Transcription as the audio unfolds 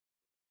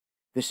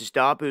This is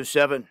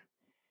Dahboo7.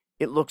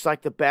 It looks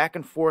like the back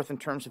and forth in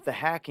terms of the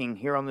hacking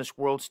here on this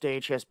world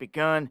stage has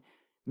begun.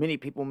 Many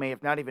people may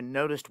have not even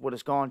noticed what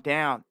has gone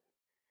down,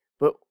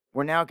 but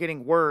we're now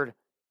getting word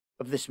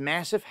of this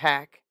massive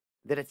hack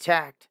that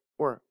attacked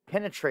or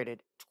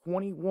penetrated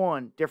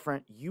 21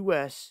 different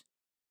U.S.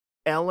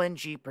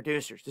 LNG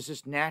producers. This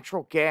is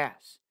natural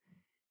gas.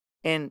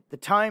 And the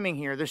timing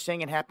here, they're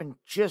saying it happened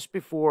just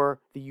before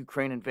the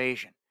Ukraine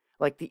invasion,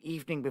 like the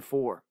evening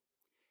before.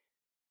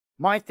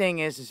 My thing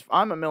is if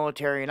I'm a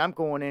military and I'm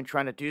going in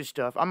trying to do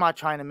stuff, I'm not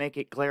trying to make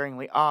it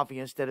glaringly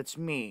obvious that it's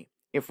me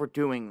if we're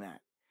doing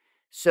that.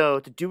 So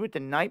to do it the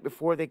night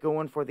before they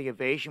go in for the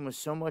invasion with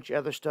so much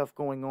other stuff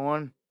going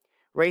on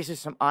raises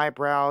some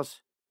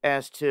eyebrows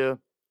as to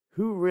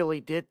who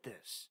really did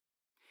this.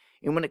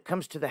 And when it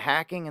comes to the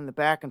hacking and the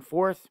back and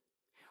forth,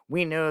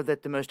 we know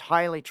that the most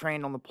highly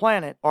trained on the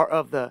planet are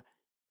of the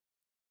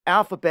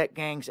alphabet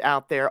gangs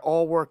out there,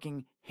 all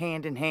working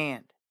hand in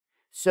hand.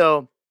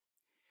 So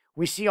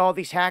we see all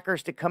these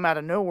hackers that come out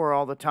of nowhere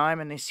all the time,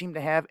 and they seem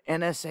to have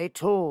NSA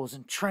tools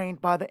and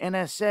trained by the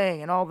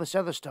NSA and all this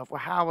other stuff.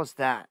 Well, how is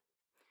that?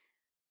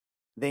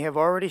 They have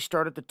already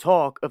started the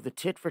talk of the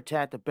tit for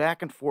tat, the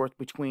back and forth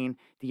between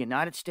the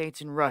United States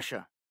and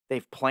Russia.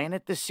 They've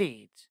planted the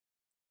seeds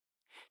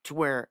to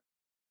where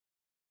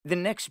the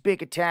next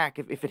big attack,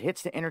 if it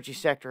hits the energy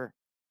sector,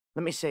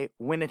 let me say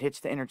when it hits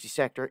the energy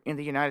sector in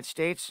the United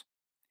States,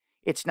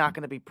 it's not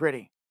going to be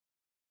pretty.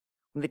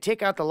 When they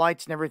take out the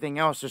lights and everything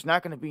else, there's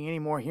not going to be any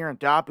more here in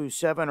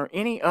Dahboo7 or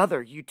any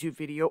other YouTube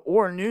video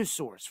or news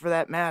source for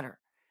that matter.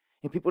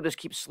 And people just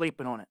keep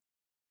sleeping on it.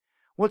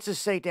 What's this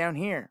say down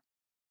here?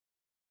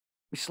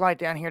 We slide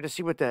down here to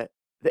see what the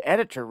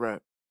editor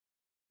wrote.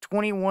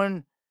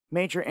 21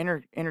 major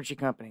energy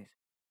companies.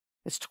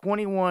 It's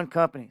 21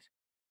 companies.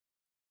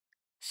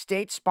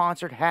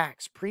 State-sponsored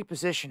hacks,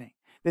 pre-positioning.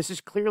 This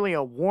is clearly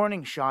a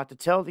warning shot to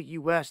tell the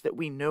U.S. that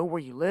we know where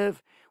you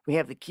live. We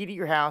have the key to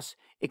your house.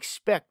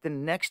 Expect the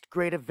next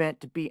great event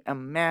to be a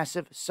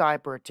massive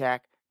cyber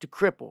attack to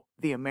cripple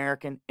the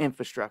American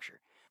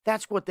infrastructure.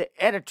 That's what the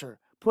editor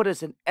put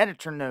as an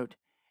editor note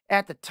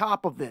at the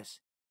top of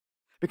this.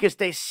 Because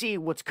they see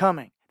what's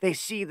coming. They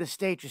see the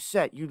stage is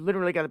set. You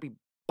literally got to be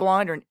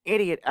blind or an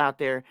idiot out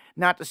there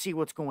not to see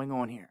what's going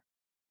on here.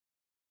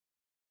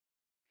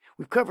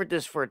 We've covered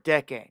this for a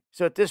decade.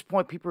 So at this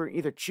point, people are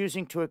either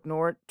choosing to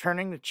ignore it,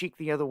 turning the cheek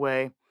the other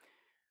way,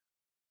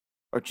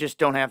 or just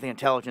don't have the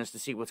intelligence to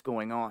see what's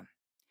going on.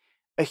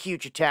 A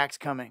huge attack's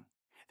coming.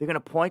 They're going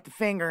to point the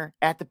finger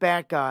at the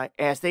bad guy,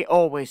 as they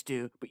always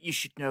do, but you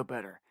should know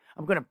better.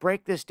 I'm going to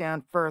break this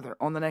down further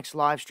on the next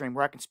live stream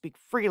where I can speak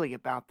freely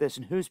about this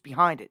and who's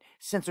behind it,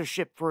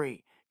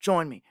 censorship-free.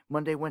 Join me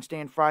Monday,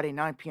 Wednesday, and Friday,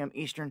 9 p.m.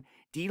 Eastern,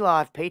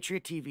 DLive,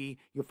 Patriot TV.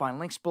 You'll find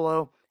links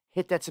below.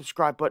 Hit that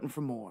subscribe button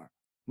for more.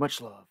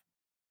 Much love.